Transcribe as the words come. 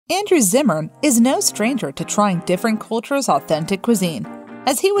Andrew Zimmern is no stranger to trying different cultures' authentic cuisine,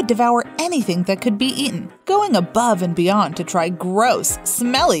 as he would devour anything that could be eaten, going above and beyond to try gross,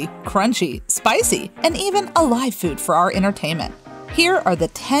 smelly, crunchy, spicy, and even alive food for our entertainment. Here are the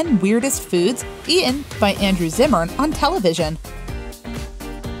 10 weirdest foods eaten by Andrew Zimmern on television.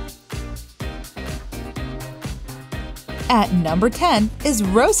 At number 10 is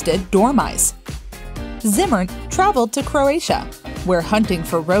roasted dormice. Zimmern traveled to Croatia, where hunting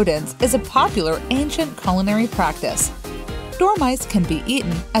for rodents is a popular ancient culinary practice. Dormice can be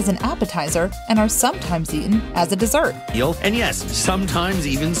eaten as an appetizer and are sometimes eaten as a dessert. And yes, sometimes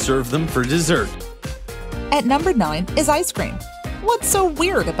even serve them for dessert. At number 9 is ice cream. What's so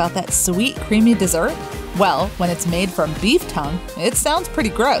weird about that sweet, creamy dessert? Well, when it's made from beef tongue, it sounds pretty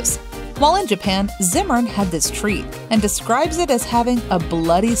gross. While in Japan, Zimmern had this treat and describes it as having a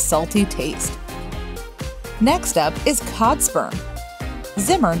bloody, salty taste. Next up is cod sperm.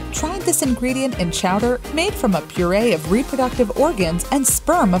 Zimmern tried this ingredient in chowder made from a puree of reproductive organs and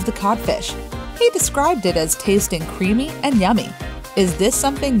sperm of the codfish. He described it as tasting creamy and yummy. Is this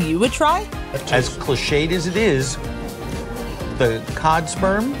something you would try? As cliched as it is, the cod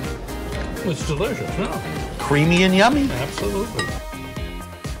sperm, it's delicious, yeah. Creamy and yummy. Absolutely.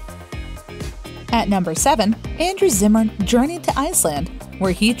 At number 7, Andrew Zimmern journeyed to Iceland,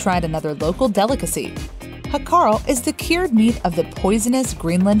 where he tried another local delicacy. Hakarl is the cured meat of the poisonous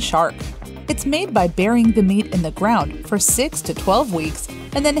Greenland shark. It's made by burying the meat in the ground for 6 to 12 weeks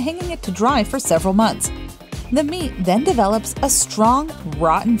and then hanging it to dry for several months. The meat then develops a strong,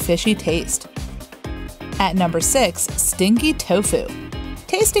 rotten, fishy taste. At number 6, stinky tofu.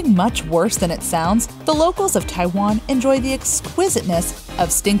 Tasting much worse than it sounds, the locals of Taiwan enjoy the exquisiteness of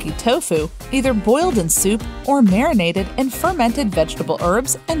stinky tofu, either boiled in soup or marinated in fermented vegetable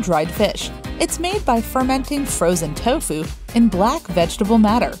herbs and dried fish. It's made by fermenting frozen tofu in black vegetable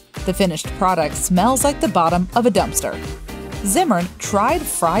matter. The finished product smells like the bottom of a dumpster. Zimmern tried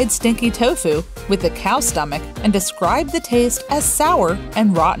fried stinky tofu with a cow stomach and described the taste as sour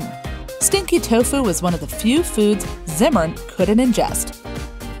and rotten. Stinky tofu was one of the few foods Zimmern couldn't ingest.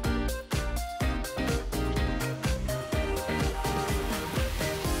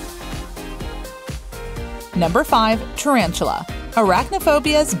 Number 5. Tarantula.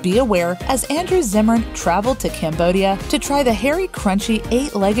 Arachnophobias, be aware, as Andrew Zimmern traveled to Cambodia to try the hairy, crunchy,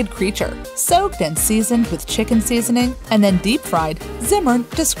 8-legged creature. Soaked and seasoned with chicken seasoning and then deep-fried, Zimmern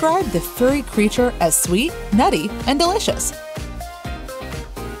described the furry creature as sweet, nutty, and delicious.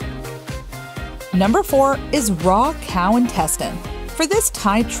 Number 4 is raw cow intestine. For this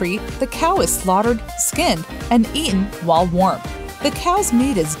Thai treat, the cow is slaughtered, skinned, and eaten while warm. The cow's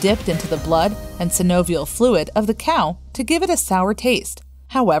meat is dipped into the blood and synovial fluid of the cow to give it a sour taste.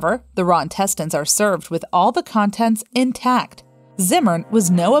 However, the raw intestines are served with all the contents intact. Zimmern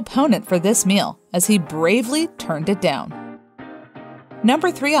was no opponent for this meal, as he bravely turned it down. Number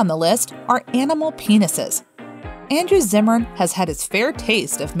 3 on the list are animal penises. Andrew Zimmern has had his fair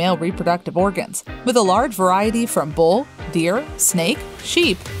taste of male reproductive organs, with a large variety from bull, deer, snake,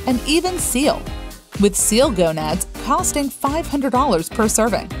 sheep, and even seal. With seal gonads costing $500 per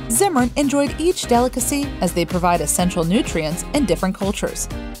serving. Zimmern enjoyed each delicacy as they provide essential nutrients in different cultures.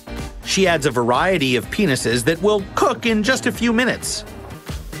 She adds a variety of penises that will cook in just a few minutes.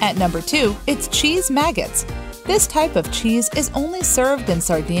 At number 2, it's cheese maggots. This type of cheese is only served in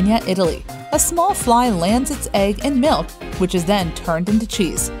Sardinia, Italy. A small fly lands its egg in milk, which is then turned into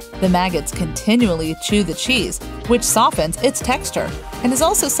cheese. The maggots continually chew the cheese, which softens its texture, and is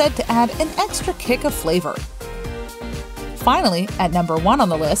also said to add an extra kick of flavor. Finally, at number 1 on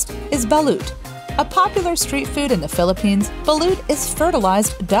the list is balut. A popular street food in the Philippines, balut is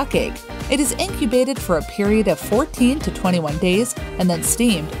fertilized duck egg. It is incubated for a period of 14 to 21 days and then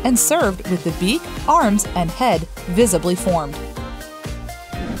steamed and served with the beak, arms, and head visibly formed.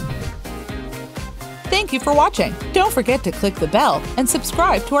 Thank you for watching. Don't forget to click the bell and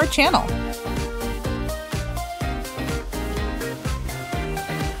subscribe to our channel.